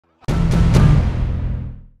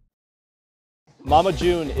Mama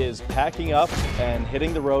June is packing up and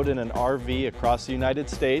hitting the road in an RV across the United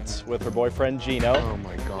States with her boyfriend Gino. Oh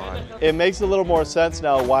my God. It makes a little more sense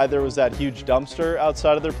now why there was that huge dumpster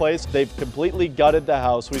outside of their place. They've completely gutted the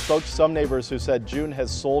house. We spoke to some neighbors who said June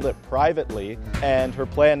has sold it privately, and her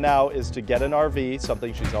plan now is to get an RV,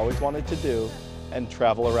 something she's always wanted to do, and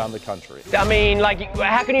travel around the country. I mean, like,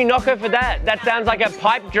 how can you knock her for that? That sounds like a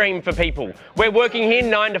pipe dream for people. We're working here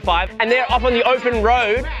 9 to 5, and they're off on the open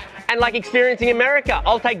road and like experiencing America.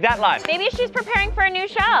 I'll take that life. Maybe she's preparing for a new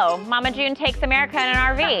show. Mama June Takes America in an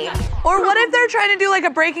RV. Or what if they're trying to do like a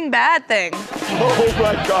Breaking Bad thing? Oh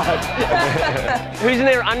my God. Who's in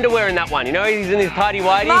their underwear in that one? You know, he's in his tidy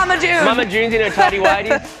whities. Mama June. Mama June's in her tidy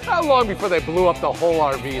whities. How long before they blew up the whole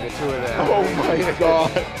RV, the two of them? Oh my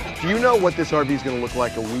God. Do you know what this RV is going to look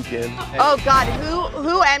like a weekend? Oh God,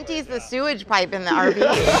 who empties the sewage pipe in the RV?